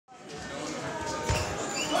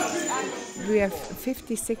we have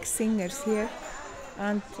 56 singers here,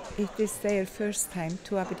 and it is their first time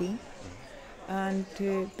to Aberdeen. And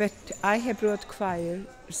but I have brought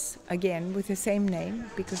choirs again with the same name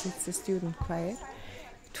because it's a student choir,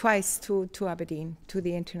 twice to Aberdeen to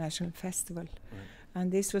the international festival. Right.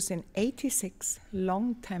 And this was in '86,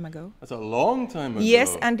 long time ago. That's a long time ago.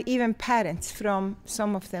 Yes, and even parents from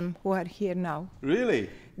some of them who are here now. Really?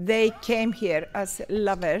 They came here as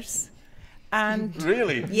lovers. And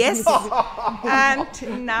really? Yes.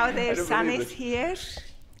 And now their son is here.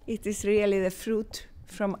 It is really the fruit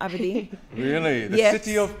from Aberdeen. Really? The yes.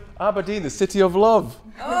 city of Aberdeen, the city of love.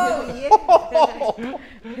 Oh,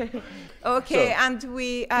 yeah. Okay, so. And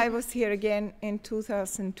I was here again in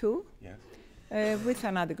 2002. Yes. With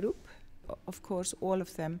another group. Of course, all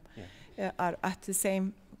of them are at the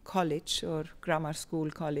same college or grammar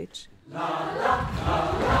school college. La, la,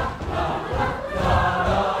 la, la,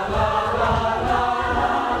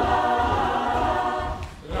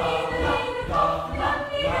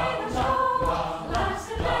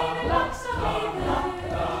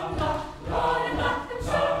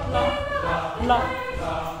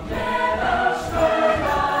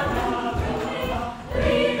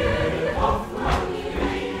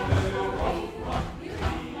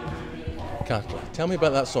 Tell me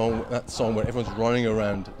about that song where everyone's running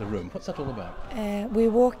around the room. What's that all about?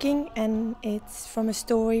 We're walking, and it's from a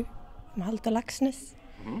story, Hamrahlid.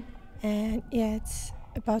 And yeah, it's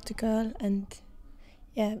about a girl, and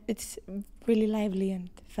yeah, it's really lively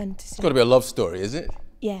and fun to see. It's got to be a love story, is it?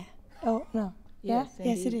 Yeah. Oh, no. Yes, yeah?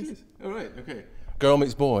 Yes, it is. All right, okay. Girl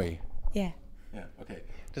meets boy. Yeah. Yeah, okay.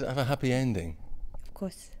 Does it have a happy ending? Of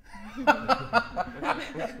course.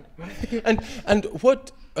 and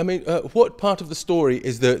what part of the story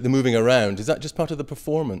is the moving around? Is that just part of the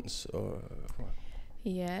performance, or what?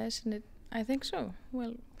 Yes, I think so.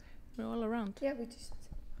 Well, we're all around.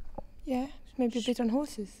 Yeah, maybe a bit on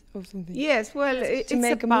horses or something. Yes, well, it's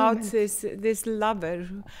about this lover,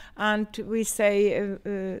 and we say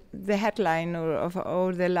the headline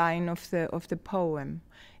or the line of the poem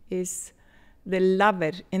is the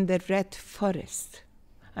lover in the red forest.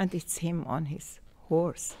 And it's him on his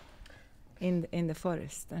horse in the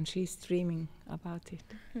forest, and she's dreaming about it.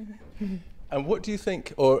 And what do you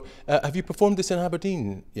think, or have you performed this in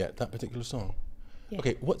Aberdeen yet, that particular song? Yeah.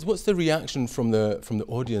 Okay, what's the reaction from the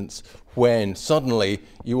audience when suddenly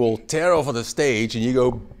you all tear off of the stage and you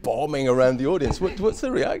go bombing around the audience? What's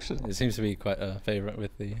the reaction? It seems to be quite a favourite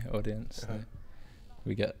with the audience.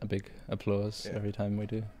 We get a big applause every time we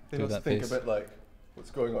do they that must think piece. a bit like, what's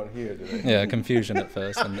going on here, do they? Yeah, confusion at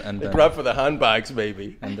first, and they grab for the handbags,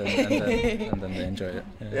 maybe, and then they enjoy it.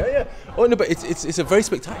 Yeah. Oh no, but it's a very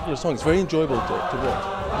spectacular song. It's very enjoyable to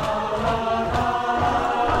watch.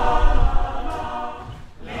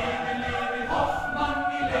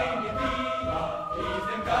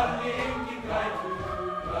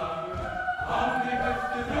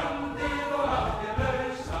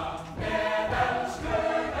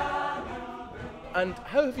 And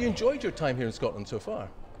how have you enjoyed your time here in Scotland so far?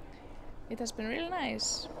 It has been really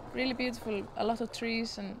nice, really beautiful, a lot of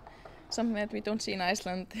trees and something that we don't see in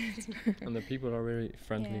Iceland. And the people are very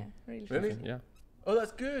friendly. Yeah, really? Friendly. Yeah. Oh,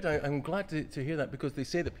 that's good. I'm glad to hear that, because they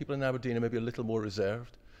say that people in Aberdeen are maybe a little more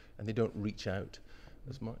reserved and they don't reach out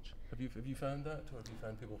as much. Have you found that, or have you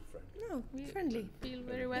found people friendly? No, friendly. Feel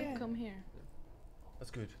very welcome here.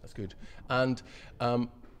 That's good. That's good. And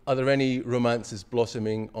are there any romances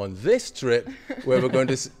blossoming on this trip where we're going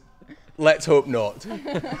to? Let's hope not.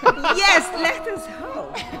 Yes, let us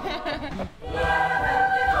hope.